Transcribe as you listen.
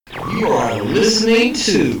You are listening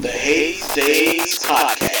to the Hayes Days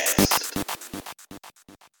Podcast.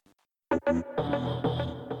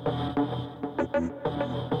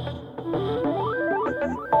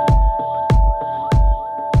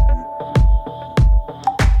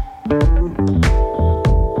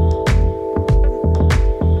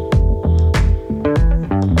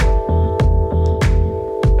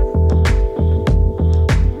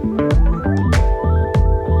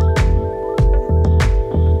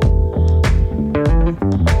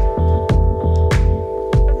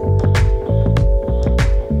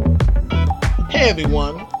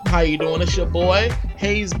 Everyone, how you doing? It's your boy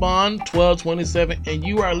Hayes Bond 1227, and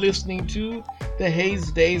you are listening to the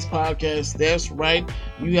Hayes Days Podcast. That's right,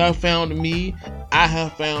 you have found me, I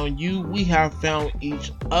have found you, we have found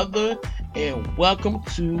each other, and welcome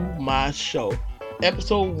to my show.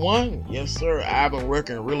 Episode 1, yes sir, I've been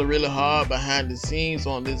working really hard behind the scenes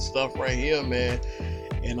on this stuff right here, man,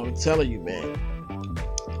 and I'm telling you, man,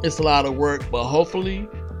 it's a lot of work, but hopefully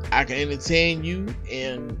I can entertain you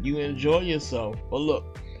and you enjoy yourself. But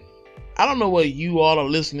look, I don't know where you all are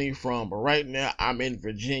listening from, but right now I'm in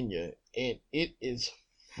Virginia and it is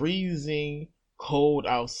freezing cold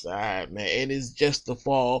outside, man. It is just the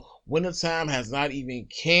fall. Wintertime has not even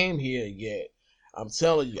came here yet. I'm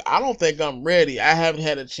telling you, I don't think I'm ready. I haven't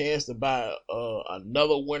had a chance to buy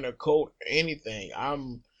another winter coat or anything.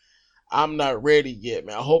 I'm not ready yet,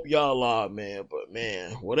 man. I hope y'all are, man. But,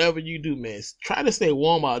 man, whatever you do, man, try to stay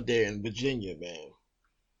warm out there in Virginia, man.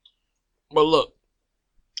 But, look,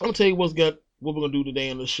 I'm going to tell you what we're going to do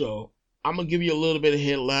today on the show. I'm going to give you a little bit of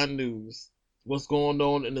headline news. What's going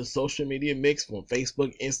on in the social media mix from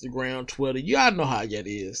Facebook, Instagram, Twitter. Y'all know how that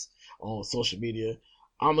is on social media.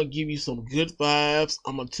 I'm going to give you some good vibes.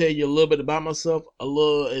 I'm going to tell you a little bit about myself, a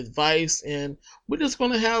little advice, and we're just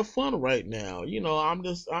going to have fun right now. You know,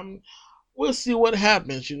 we'll see what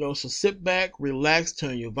happens, you know, so sit back, relax,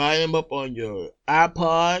 turn your volume up on your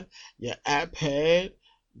iPod, your iPad,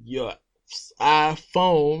 your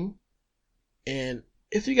iPhone, and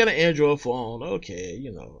if you got an Android phone, okay,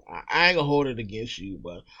 you know, I ain't gonna hold it against you,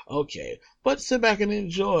 but okay. But sit back and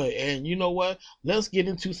enjoy, and you know what? Let's get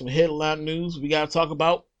into some headline news. We gotta talk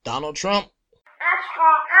about Donald Trump. Extra,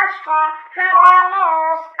 headline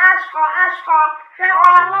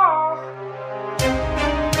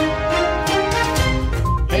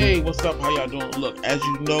news. Hey, what's up? How y'all doing? Look, as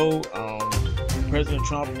you know, President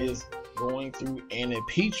Trump is going through an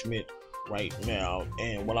impeachment right now,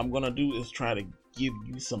 and what I'm gonna do is try to give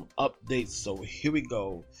you some updates. So here we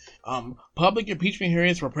go. Public impeachment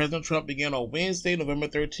hearings for President Trump began on Wednesday, November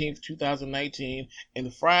 13th, 2019,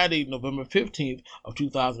 and Friday, November 15th of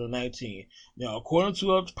 2019. Now, according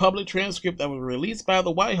to a public transcript that was released by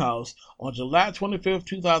the White House on July 25th,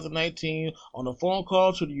 2019, on a phone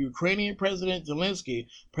call to the Ukrainian President Zelensky,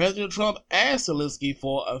 President Trump asked Zelensky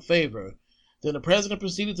for a favor. Then the president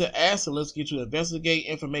proceeded to ask Zelensky to investigate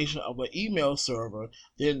information of an email server,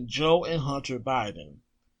 then Joe and Hunter Biden.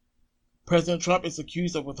 President Trump is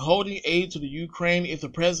accused of withholding aid to the Ukraine if the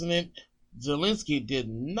president Zelensky did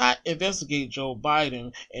not investigate Joe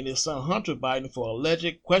Biden and his son Hunter Biden for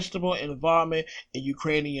alleged questionable involvement in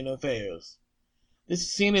Ukrainian affairs. This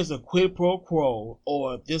is seen as a quid pro quo,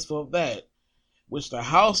 or this for that, which the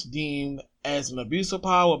House deemed as an abuse of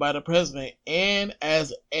power by the president and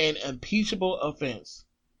as an impeachable offense.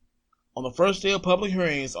 On the first day of public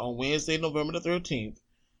hearings on Wednesday, November the 13th,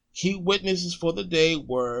 key witnesses for the day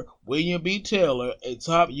were William B. Taylor, a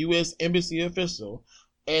top U.S. Embassy official,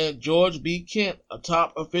 and George B. Kent, a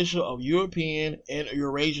top official of European and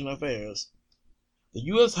Eurasian affairs. The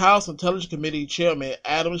U.S. House Intelligence Committee Chairman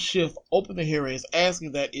Adam Schiff opened the hearings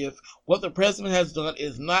asking that if what the president has done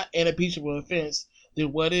is not an impeachable offense,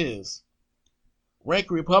 then what is?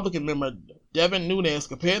 Ranking Republican member Devin Nunes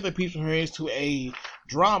compared the impeachment hearings to a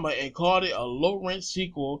drama and called it a low-rent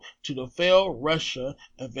sequel to the failed Russia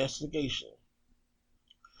investigation.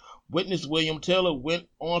 Witness William Taylor went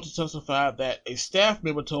on to testify that a staff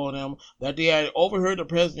member told him that they had overheard the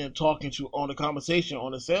president talking on a conversation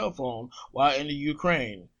on a cell phone while in the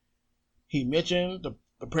Ukraine. He mentioned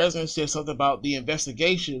the president said something about the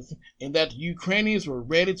investigations and that the Ukrainians were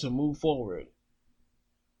ready to move forward.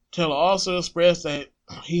 Taylor also expressed that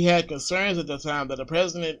he had concerns at the time that the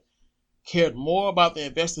president cared more about the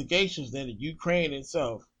investigations than the Ukraine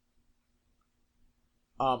itself.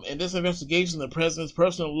 In this investigation, the president's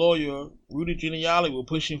personal lawyer, Rudy Giuliani, were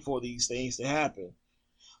pushing for these things to happen.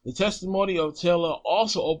 The testimony of Taylor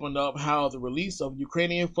also opened up how the release of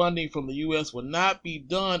Ukrainian funding from the U.S. would not be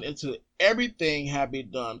done until everything had been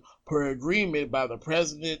done per agreement by the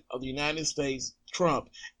President of the United States, Trump,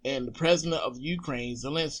 and the President of Ukraine,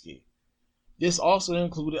 Zelensky. This also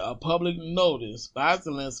included a public notice by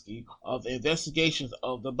Zelensky of the investigations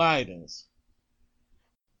of the Bidens.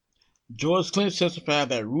 George Clinton testified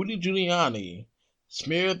that Rudy Giuliani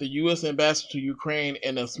smeared the U.S. ambassador to Ukraine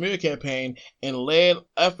in a smear campaign and led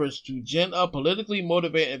efforts to gin up politically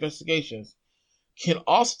motivated investigations. Kent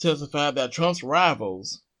also testified that Trump's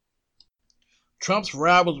rivals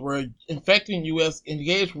were infecting U.S.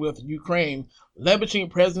 engagement with Ukraine,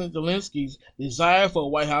 leveraging President Zelensky's desire for a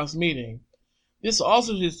White House meeting. This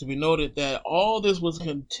also is to be noted that all this was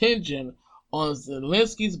contingent on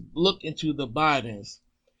Zelensky's look into the Bidens.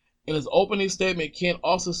 In his opening statement, Kent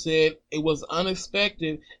also said it was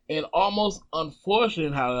unexpected and almost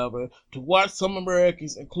unfortunate, however, to watch some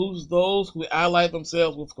Americans, including those who ally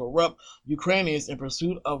themselves with corrupt Ukrainians in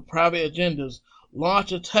pursuit of private agendas,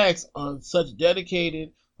 launch attacks on such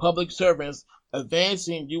dedicated public servants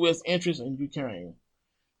advancing U.S. interests in Ukraine.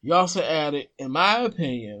 He also added, in my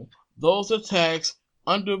opinion, those attacks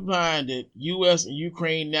undermined U.S. and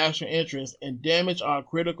Ukraine national interests and damaged our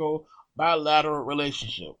critical bilateral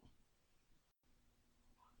relationship.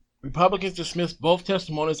 Republicans dismissed both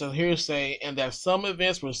testimonies as hearsay and that some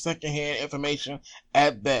events were secondhand information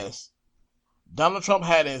at best. Donald Trump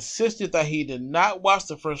had insisted that he did not watch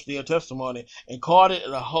the first day of testimony and called it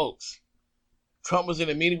a hoax. Trump was in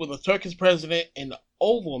a meeting with the Turkish president in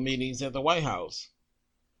Oval meetings at the White House.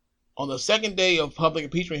 On the second day of public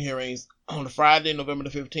impeachment hearings, on Friday, November the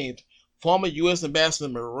 15th, former U.S.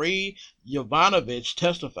 Ambassador Marie Yovanovitch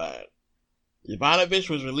testified. Yovanovitch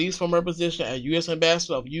was released from her position as U.S.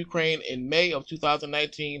 Ambassador of Ukraine in May of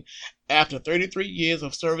 2019 after 33 years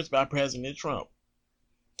of service by President Trump.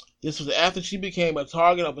 This was after she became a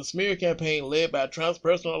target of a smear campaign led by Trump's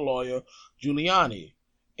personal lawyer, Giuliani,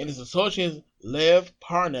 and his associates Lev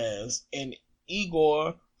Parnas and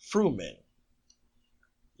Igor Fruman.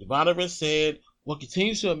 Yovanovitch said, "What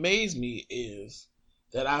continues to amaze me is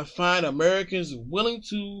that I find Americans willing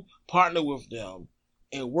to partner with them,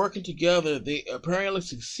 and working together, they apparently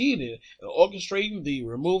succeeded in orchestrating the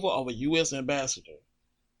removal of a U.S. ambassador.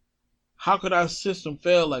 How could our system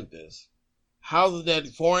fail like this? How is it that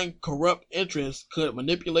foreign corrupt interests could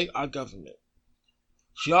manipulate our government?"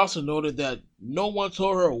 She also noted that no one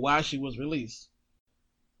told her why she was released.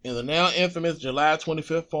 In the now infamous July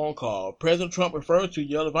 25th phone call, President Trump referred to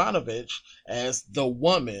Yovanovitch as the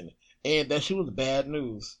woman and that she was bad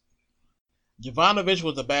news. Yovanovitch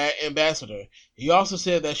was a bad ambassador. He also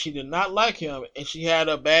said that she did not like him and she had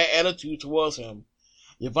a bad attitude towards him.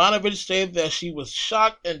 Yovanovitch stated that she was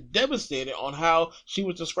shocked and devastated on how she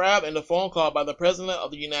was described in the phone call by the President of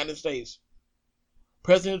the United States.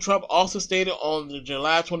 President Trump also stated on the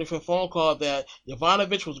July 25th phone call that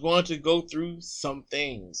Yovanovitch was going to go through some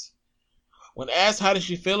things. When asked how did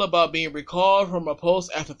she feel about being recalled from her post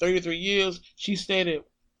after 33 years, she stated,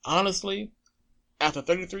 "Honestly, after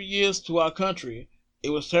 33 years to our country, it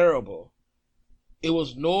was terrible. It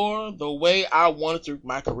was nor the way I wanted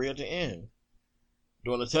my career to end."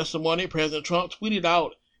 During the testimony, President Trump tweeted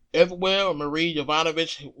out, "Everywhere Marie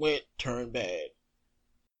Yovanovitch went turned bad."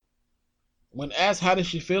 When asked how did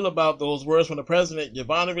she feel about those words from the president,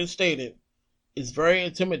 Yovanovitch stated, "It's very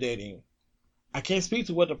intimidating. I can't speak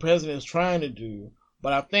to what the president is trying to do,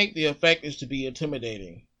 but I think the effect is to be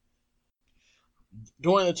intimidating."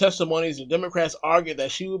 During the testimonies, the Democrats argued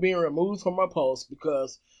that she was being removed from her post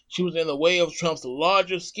because she was in the way of Trump's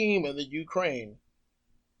larger scheme in the Ukraine.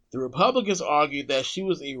 The Republicans argued that she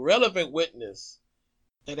was an irrelevant witness,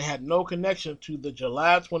 that it had no connection to the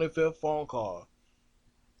July 25th phone call.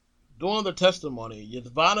 During the testimony,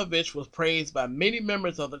 Yovanovitch was praised by many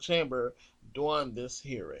members of the chamber during this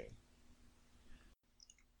hearing.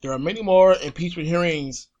 There are many more impeachment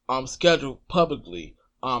hearings scheduled publicly.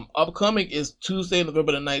 Upcoming is Tuesday,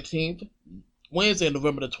 November the 19th, Wednesday,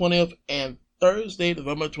 November the 20th, and Thursday,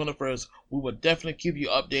 November the 21st. We will definitely keep you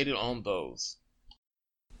updated on those.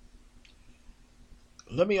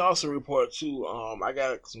 Let me also report too, I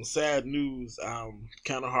got some sad news,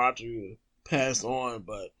 kind of hard to pass on,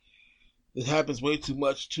 but this happens way too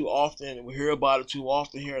much, too often, and we hear about it too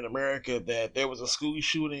often here in America, that there was a school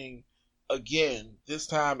shooting again, this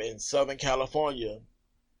time in Southern California.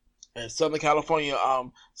 In Southern California,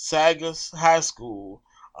 Saugus High School,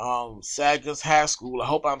 I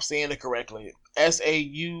hope I'm saying it correctly, Saugus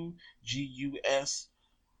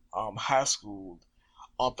High School.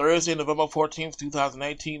 On Thursday, November 14th,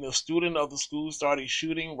 2019, a student of the school started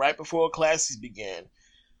shooting right before classes began.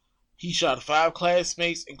 He shot 5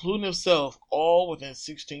 classmates, including himself, all within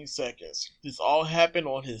 16 seconds. This all happened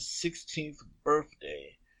on his 16th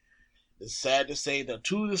birthday. It's sad to say that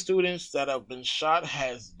 2 of the students that have been shot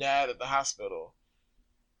has died at the hospital.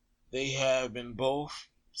 They have been both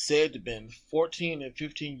said to have been 14 and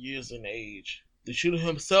 15 years in age. The shooter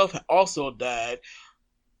himself also died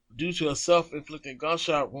due to a self-inflicted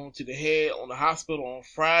gunshot wound to the head on the hospital on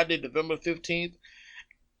Friday, November 15th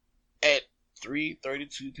at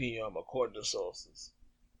 3:32 p.m., according to sources.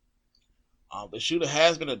 The shooter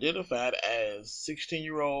has been identified as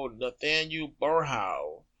 16-year-old Nathaniel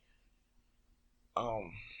Burhow.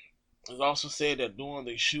 It's also said that during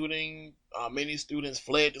the shooting, many students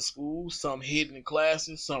fled to school. Some hid in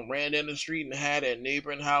classes, some ran down the street and hid at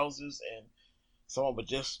neighboring houses, and some were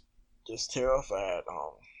just terrified.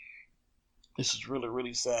 This is really,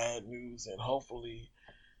 really sad news, and hopefully,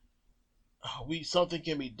 something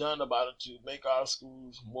can be done about it to make our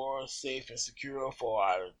schools more safe and secure for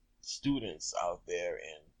our students out there.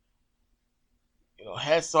 And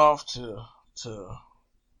hats off to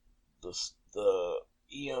the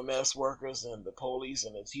EMS workers and the police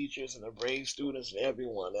and the teachers and the brave students and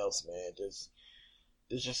everyone else, man. This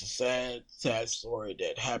is just a sad story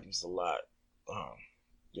that happens a lot.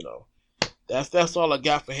 That's all I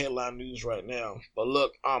got for headline news right now. But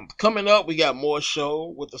look, coming up, we got more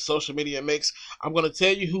show with the social media mix. I'm going to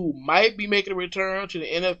tell you who might be making a return to the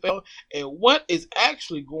NFL and what is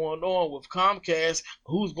actually going on with Comcast,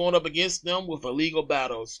 who's going up against them with a legal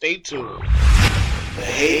battle. Stay tuned. The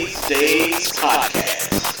Hayes Days Podcast.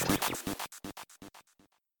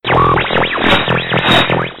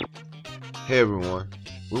 Hey everyone,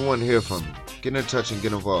 we want to hear from you. Get in touch and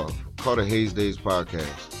get involved. Call the Hayes Days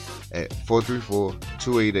Podcast at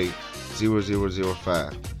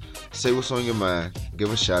 434-288-0005. Say what's on your mind,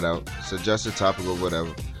 give a shout out, suggest a topic or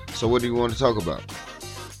whatever. So what do you want to talk about?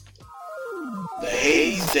 The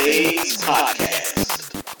Hayes Days Podcast.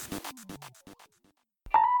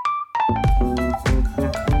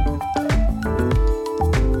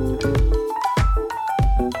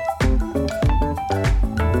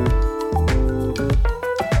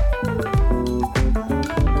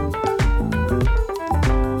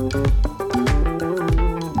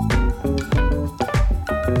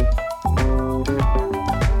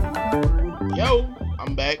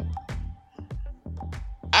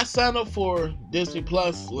 I signed up for Disney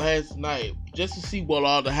Plus last night just to see what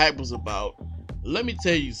all the hype was about. Let me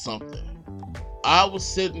tell you something. I was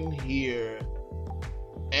sitting here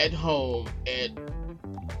at home at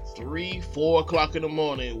 4 o'clock in the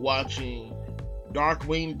morning watching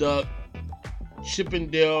Darkwing Duck, Chip 'n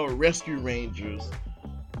Dale Rescue Rangers,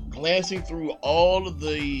 glancing through all of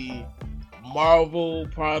the Marvel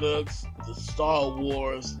products, the Star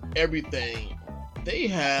Wars, everything. They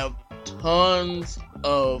have tons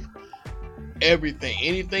of everything.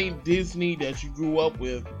 Anything Disney that you grew up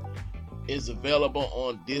with is available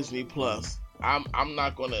on Disney Plus. I'm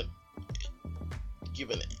not gonna give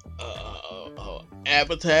an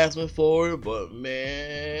advertisement for it, but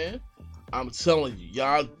man, I'm telling you,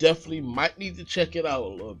 y'all definitely might need to check it out a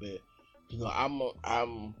little bit.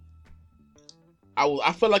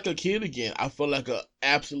 I feel like a kid again. I feel like an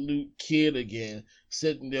absolute kid again,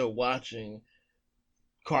 sitting there watching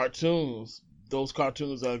cartoons. Those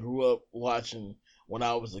cartoons I grew up watching when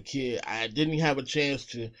I was a kid. I didn't have a chance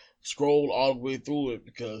to scroll all the way through it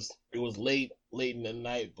because it was late in the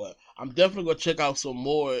night, but I'm definitely gonna check out some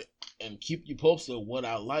more and keep you posted on what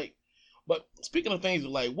I like. But speaking of things you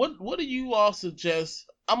like, what do you all suggest?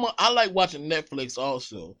 I like watching Netflix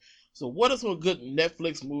also. So what are some good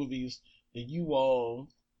Netflix movies that you all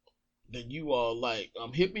like?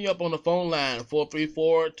 Hit me up on the phone line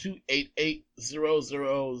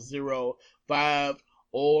 434-288-0005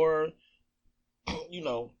 or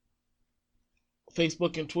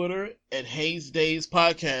Facebook and Twitter at Hayes Days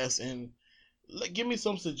Podcast, and give me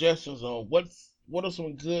some suggestions on what are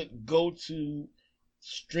some good go-to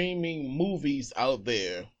streaming movies out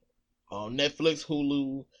there on Netflix,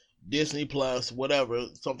 Hulu, Disney Plus, whatever,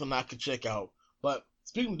 something I could check out. But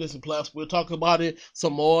speaking of Disney Plus, we'll talk about it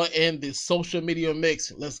some more in the social media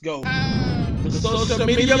mix. Let's go. The social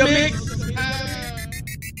media mix.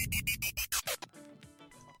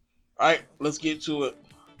 Alright, let's get to it.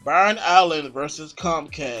 Byron Allen versus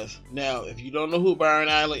Comcast. Now, if you don't know who Byron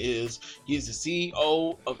Allen is, he is the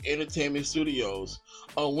CEO of Entertainment Studios.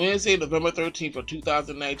 On Wednesday, November 13th of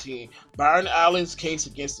 2019, Byron Allen's case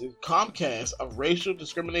against the Comcast of racial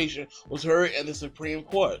discrimination was heard in the Supreme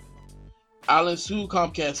Court. Allen sued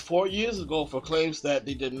Comcast 4 years ago for claims that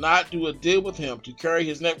they did not do a deal with him to carry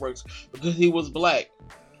his networks because he was black.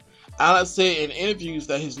 Allen said in interviews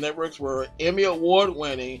that his networks were Emmy Award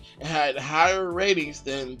winning and had higher ratings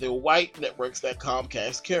than the white networks that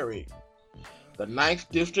Comcast carried. The 9th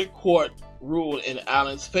District Court ruled in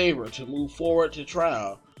Allen's favor to move forward to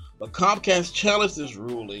trial, but Comcast challenged this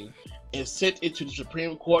ruling and sent it to the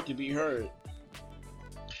Supreme Court to be heard.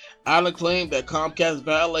 Island claimed that Comcast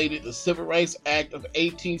violated the Civil Rights Act of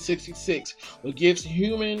 1866, which gives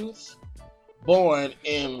humans born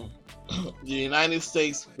in the United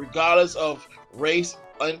States, regardless of race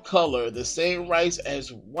and color, the same rights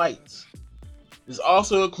as whites. This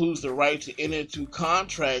also includes the right to enter into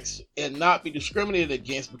contracts and not be discriminated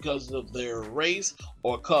against because of their race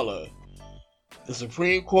or color. The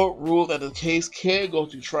Supreme Court ruled that the case can go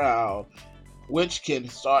to trial, which can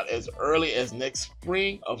start as early as next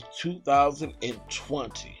spring of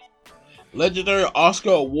 2020. Legendary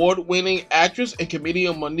Oscar award-winning actress and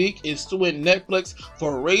comedian Mo'Nique is suing Netflix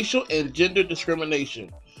for racial and gender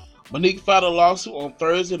discrimination. Mo'Nique filed a lawsuit on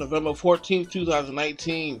Thursday, November 14,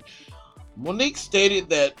 2019. Mo'Nique stated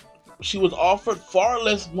that she was offered far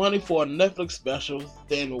less money for a Netflix special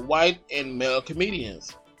than white and male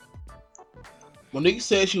comedians. Mo'Nique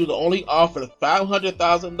said she was only offered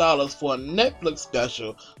 $500,000 for a Netflix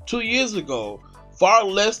special 2 years ago, far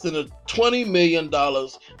less than the $20 million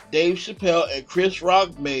Dave Chappelle and Chris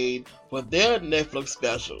Rock made for their Netflix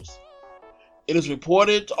specials. It is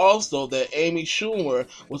reported also that Amy Schumer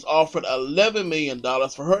was offered $11 million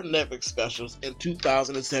for her Netflix specials in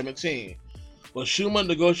 2017, but Schumer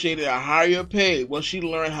negotiated a higher pay once she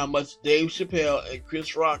learned how much Dave Chappelle and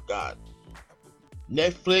Chris Rock got.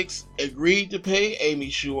 Netflix agreed to pay Amy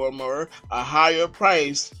Schumer a higher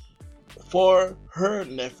price for her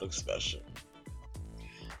Netflix special.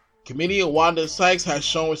 Comedian Wanda Sykes has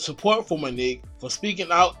shown support for Mo'Nique for speaking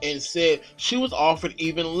out and said she was offered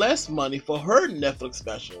even less money for her Netflix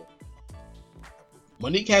special.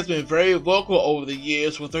 Mo'Nique has been very vocal over the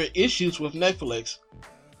years with her issues with Netflix.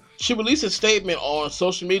 She released a statement on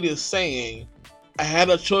social media saying, "I had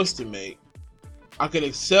a choice to make. I could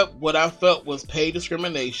accept what I felt was pay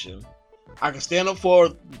discrimination. I could stand up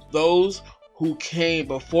for those who came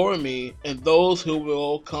before me and those who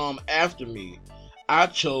will come after me. I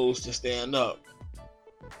chose to stand up."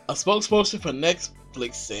 A spokesperson for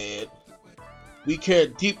Netflix said, "We care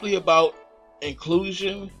deeply about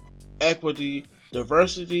inclusion, equity,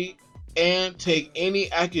 diversity, and take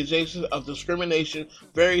any accusations of discrimination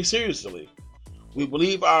very seriously. We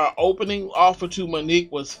believe our opening offer to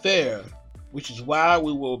Mo'Nique was fair, which is why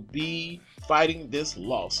we will be fighting this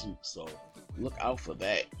lawsuit." So look out for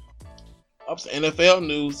that. Up to NFL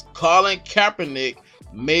news, Colin Kaepernick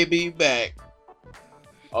may be back.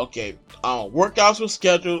 Okay, workouts were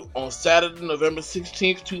scheduled on Saturday, November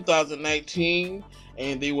 16th, 2019,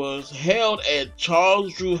 and they was held at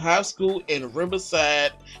Charles Drew High School in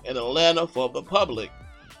Riverside in Atlanta for the public.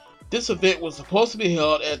 This event was supposed to be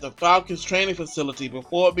held at the Falcons training facility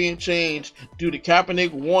before being changed due to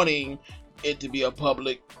Kaepernick wanting it to be a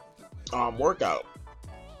public workout.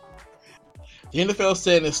 The NFL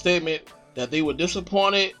said in a statement that they were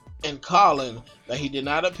disappointed in Colin that he did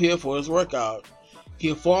not appear for his workout. He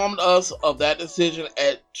informed us of that decision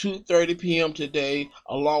at 2:30 p.m. today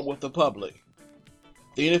along with the public.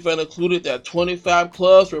 The NFL included that 25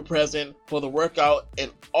 clubs were present for the workout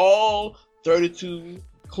and all 32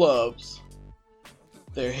 clubs,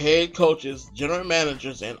 their head coaches, general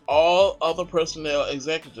managers, and all other personnel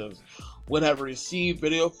executives would have received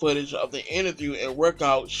video footage of the interview and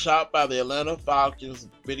workout shot by the Atlanta Falcons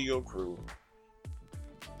video crew.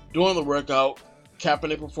 During the workout,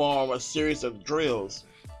 Kaepernick performed a series of drills.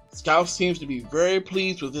 Scouts seems to be very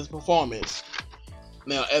pleased with his performance.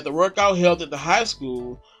 Now, at the workout held at the high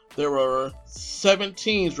school, there were 7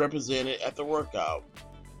 teams represented at the workout.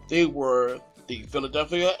 They were the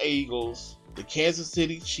Philadelphia Eagles, the Kansas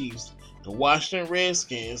City Chiefs, the Washington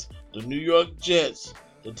Redskins, the New York Jets,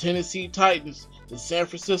 the Tennessee Titans, the San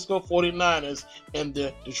Francisco 49ers, and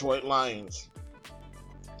the Detroit Lions.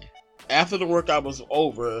 After the workout was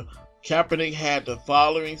over, Kaepernick had the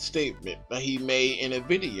following statement that he made in a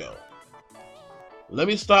video. "Let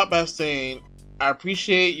me start by saying I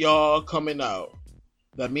appreciate y'all coming out.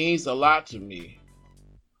 That means a lot to me.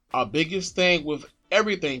 Our biggest thing with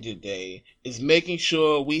everything today is making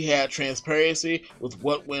sure we had transparency with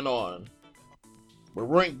what went on. We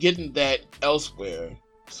weren't getting that elsewhere,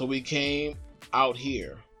 so we came out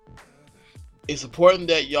here. It's important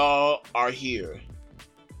that y'all are here.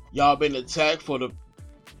 Y'all been attacked for the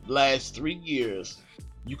last 3 years.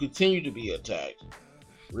 You continue to be attacked.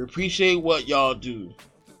 We appreciate what y'all do.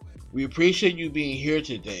 We appreciate you being here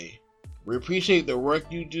today. We appreciate the work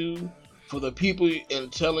you do for the people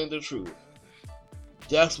and telling the truth.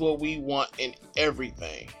 That's what we want in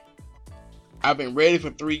everything. I've been ready for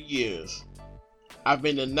 3 years. I've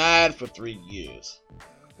been denied for 3 years.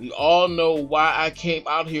 We all know why I came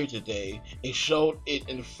out here today and showed it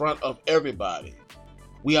in front of everybody.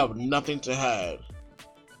 We have nothing to hide.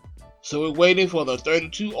 So we're waiting for the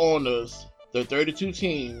 32 owners the 32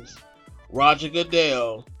 teams, Roger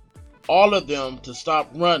Goodell, all of them to stop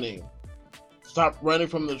running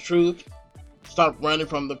from the truth, stop running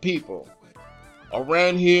from the people.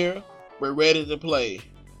 Around here, we're ready to play.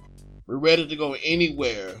 We're ready to go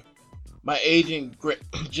anywhere. My agent,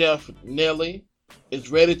 Jeff Nelly,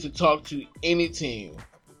 is ready to talk to any team.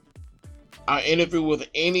 I'll interview with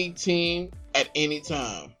any team at any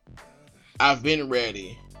time. I've been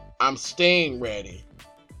ready. I'm staying ready.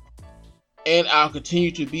 And I'll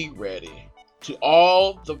continue to be ready. To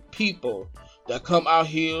all the people that come out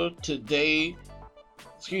here today,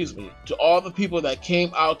 to all the people that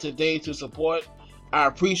came out today to support, I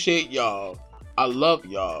appreciate y'all. I love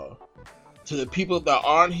y'all. To the people that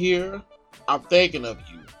aren't here, I'm thinking of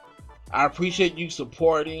you. I appreciate you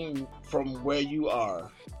supporting from where you are.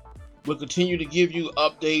 We'll continue to give you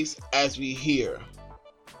updates as we hear.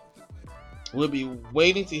 We'll be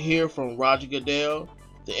waiting to hear from Roger Goodell,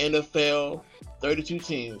 the NFL, 32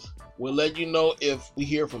 teams. We'll let you know if we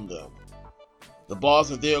hear from them. The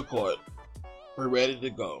ball's in their court. We're ready to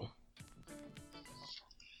go.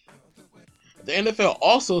 The NFL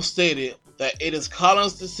also stated that it is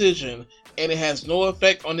Collins' decision and it has no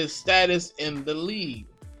effect on his status in the league.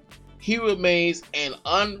 He remains an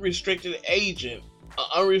unrestricted agent, an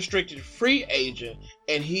unrestricted free agent,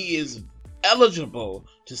 and he is eligible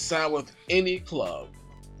to sign with any club.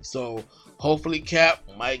 So hopefully Cap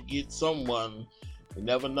might get someone. You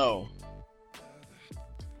never know.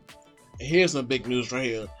 And here's some big news right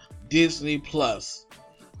here. Disney Plus.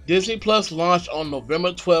 Disney Plus launched on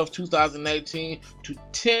November 12, 2019 to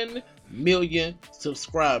 10 million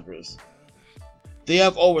subscribers. They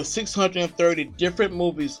have over 630 different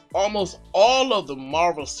movies, almost all of the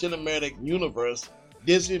Marvel Cinematic Universe,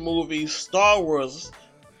 Disney movies, Star Wars,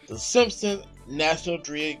 The Simpsons, National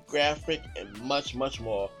Geographic, and much, much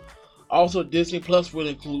more. Also, Disney Plus will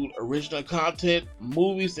include original content,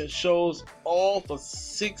 movies, and shows, all for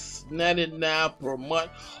 $6.99 per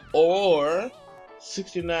month or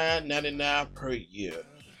 $69.99 per year.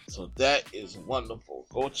 So that is wonderful.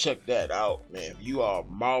 Go check that out, man. If you are a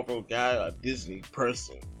Marvel guy or a Disney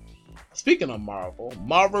person. Speaking of Marvel,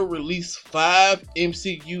 Marvel released 5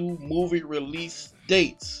 MCU movie release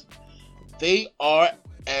dates. They are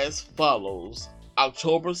as follows: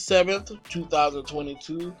 October 7th,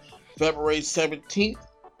 2022, February 17th,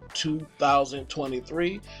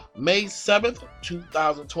 2023, May 7th,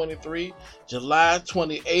 2023, July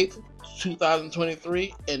 28th,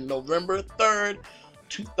 2023, and November 3rd,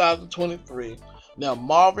 2023. Now,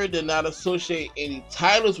 Marvel did not associate any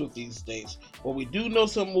titles with these dates, but we do know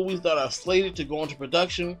some movies that are slated to go into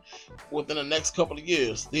production within the next couple of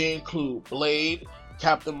years. They include Blade,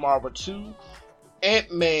 Captain Marvel 2,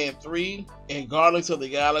 Ant-Man 3, and Guardians of the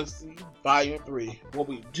Galaxy Volume 3. Well,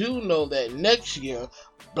 we do know that next year,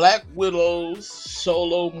 Black Widow's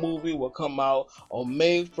solo movie will come out on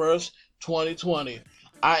May 1st, 2020.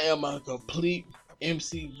 I am a complete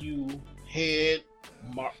MCU head,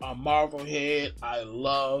 a Marvel head. I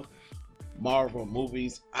love Marvel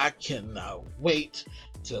movies. I cannot wait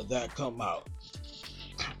till that come out.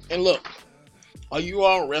 And look, are you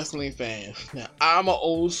all wrestling fans? Now, I'm an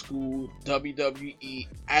old school WWE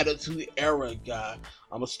Attitude Era guy.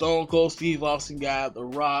 I'm a Stone Cold Steve Austin guy, The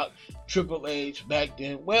Rock, Triple H back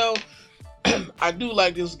then. Well, I do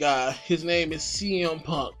like this guy. His name is CM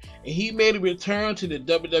Punk, and he made a return to the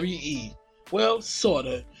WWE. Well,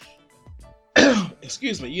 sorta.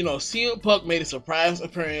 Excuse me. You know, CM Punk made a surprise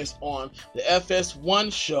appearance on the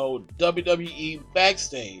FS1 show, WWE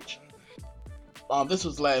Backstage. This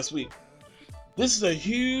was last week. This was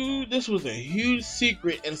a huge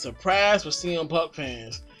secret and surprise for CM Punk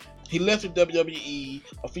fans. He left the WWE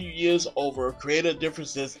a few years over creative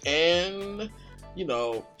differences, and you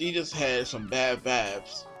know, he just had some bad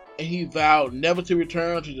vibes, and he vowed never to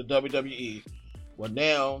return to the WWE. Well,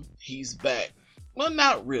 now he's back. Well,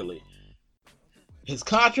 not really. His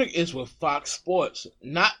contract is with Fox Sports,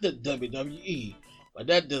 not the WWE. But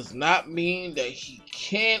that does not mean that he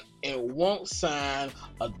can't and won't sign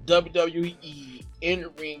a WWE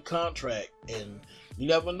in-ring contract. And you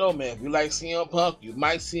never know, man. If you like CM Punk, you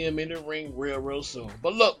might see him in the ring real soon.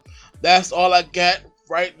 But look, that's all I got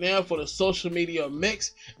right now for the social media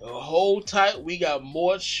mix. Hold tight. We got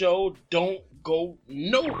more show. Don't go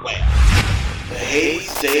nowhere. The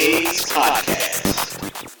Hayes Days Podcast.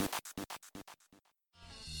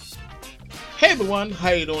 Hey everyone,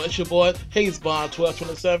 how you doing? It's your boy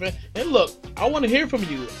HazesBond1227, and look, I want to hear from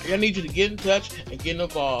you. I need you to get in touch and get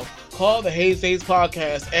involved. Call the Hayes Days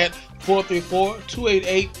Podcast at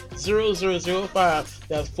 434-288-0005.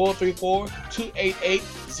 That's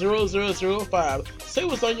 434-288-0005. Say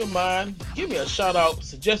what's on your mind, give me a shout out,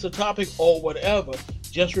 suggest a topic, or whatever.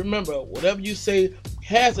 Just remember, whatever you say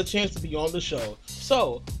has a chance to be on the show.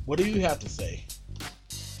 So, what do you have to say?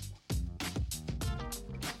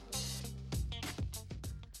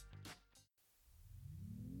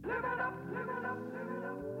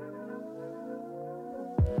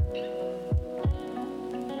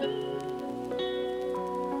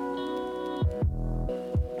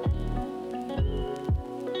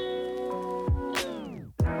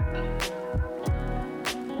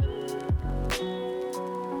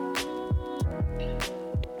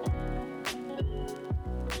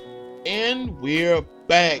 And we're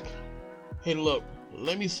back. Hey, look,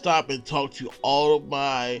 let me stop and talk to all of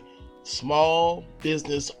my small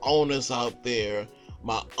business owners out there,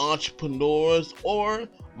 my entrepreneurs, or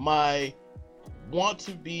my want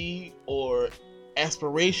to be or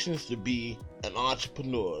aspirations to be an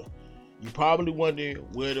entrepreneur. You're probably wondering,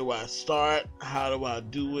 where do I start? How do I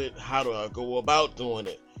do it? How do I go about doing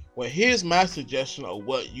it? Well, here's my suggestion of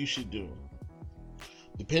what you should do.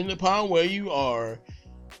 Depending upon where you are,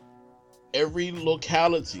 every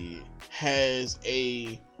locality has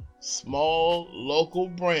a small local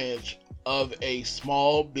branch of a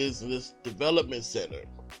small business development center.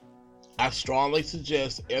 I strongly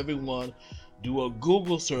suggest everyone do a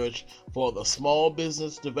Google search for the Small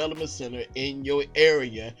Business Development Center in your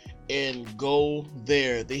area and go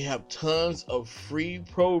there. They have tons of free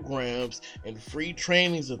programs and free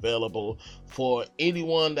trainings available for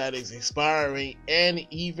anyone that is aspiring and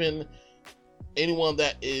even anyone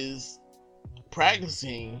that is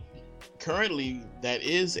practicing currently that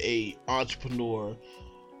is a entrepreneur.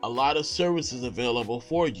 A lot of services available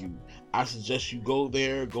for you. I suggest you go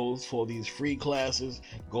there, go for these free classes,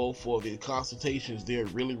 go for the consultations. They're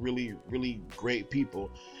really great people.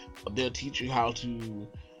 They'll teach you how to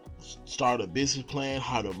start a business plan,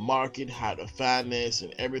 how to market, how to finance,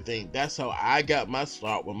 and everything. That's how I got my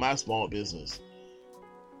start with my small business.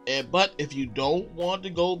 But if you don't want to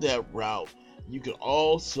go that route, you can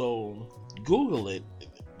also Google it.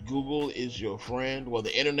 Google is your friend. Well,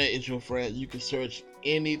 the internet is your friend. You can search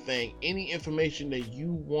anything, any information that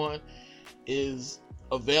you want is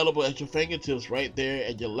available at your fingertips right there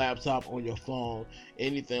at your laptop, on your phone,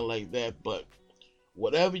 anything like that. But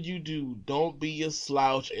whatever you do, don't be a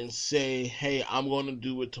slouch and say, hey, I'm going to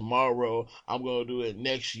do it tomorrow. I'm going to do it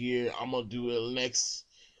next year. I'm going to do it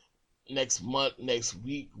next month, next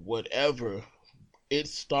week, whatever. It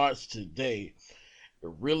starts today.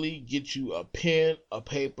 Really get you a pen, a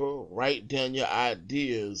paper, write down your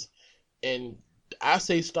ideas, and I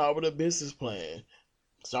say start with a business plan.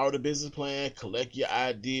 Start with a business plan, collect your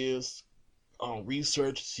ideas,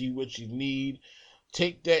 research, see what you need.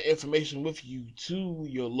 Take that information with you to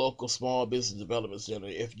your local small business development center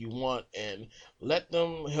if you want, and let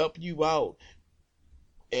them help you out.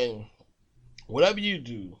 And whatever you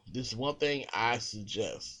do, this is one thing I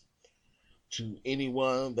suggest to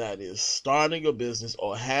anyone that is starting a business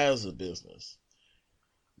or has a business.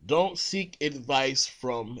 Don't seek advice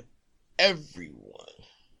from everyone,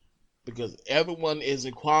 because everyone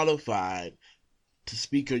isn't qualified to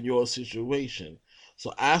speak on your situation.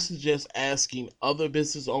 So I suggest asking other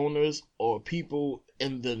business owners or people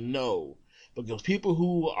in the know, because people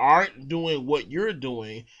who aren't doing what you're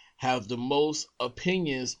doing have the most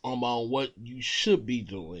opinions on what you should be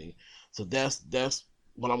doing. So that's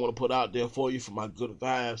what I'm going to put out there for you for my good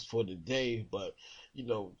vibes for the day. But,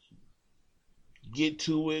 get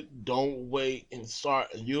to it. Don't wait and start.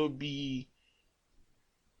 You'll be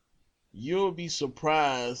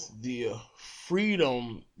surprised the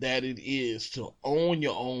freedom that it is to own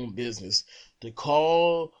your own business, to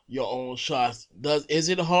call your own shots. Is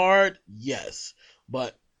it hard? Yes.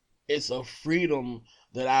 But it's a freedom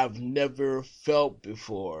that I've never felt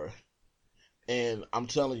before. And I'm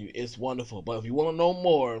telling you, it's wonderful. But if you want to know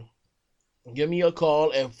more, give me a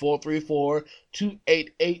call at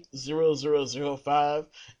 434-288-0005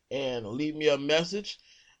 and leave me a message.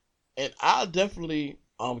 And I'll definitely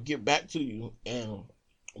get back to you, and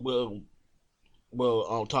we'll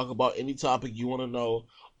talk about any topic you want to know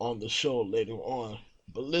on the show later on.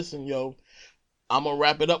 But listen, I'm going to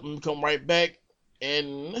wrap it up and come right back.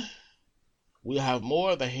 And we'll have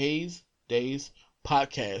more of the Hayes Days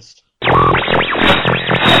Podcast.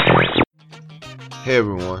 Hey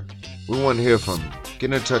everyone, we want to hear from you.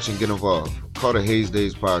 Get in touch and get involved. Call the Hayes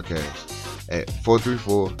Days Podcast at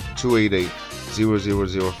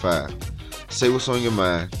 434-288-0005. Say what's on your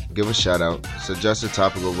mind, give a shout out, suggest a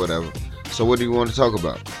topic or whatever. So what do you want to talk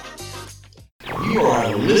about? You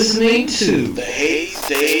are listening to the Hayes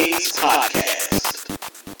Days Podcast.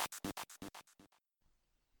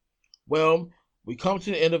 Well, we come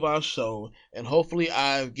to the end of our show, and hopefully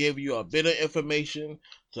I've given you a bit of information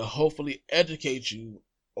to hopefully educate you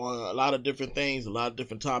on a lot of different things, a lot of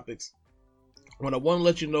different topics. What I want to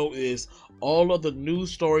let you know is all of the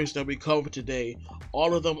news stories that we cover today,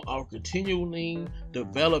 all of them are continually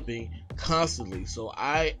developing constantly. So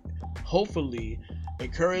I hopefully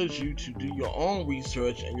encourage you to do your own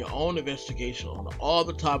research and your own investigation on all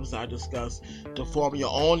the topics I discussed to form your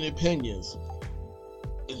own opinions.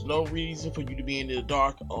 There's no reason for you to be in the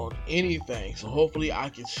dark on anything. So hopefully I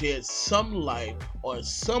can shed some light on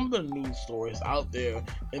some of the news stories out there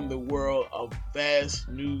in the world of fast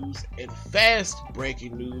news and fast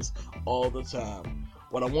breaking news all the time.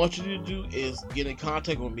 What I want you to do is get in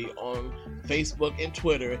contact with me on Facebook and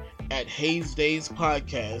Twitter at Hayes Days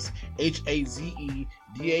Podcast, HAZEDAZE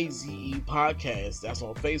Podcast. That's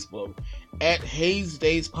on Facebook. At Hayes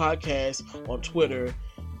Days Podcast on Twitter.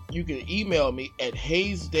 You can email me at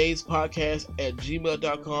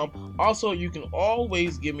hayesdayspodcast@gmail.com. Also, you can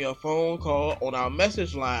always give me a phone call on our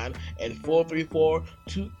message line at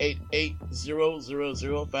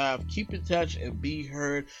 434-288-0005. Keep in touch and be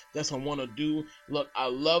heard. That's what I want to do. Look, I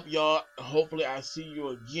love y'all. Hopefully, I see you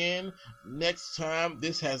again next time.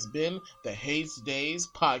 This has been the Hayes Days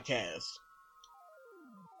Podcast.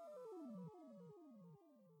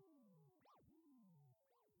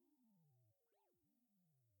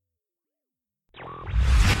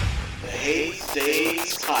 The Hayes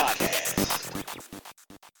Days Podcast.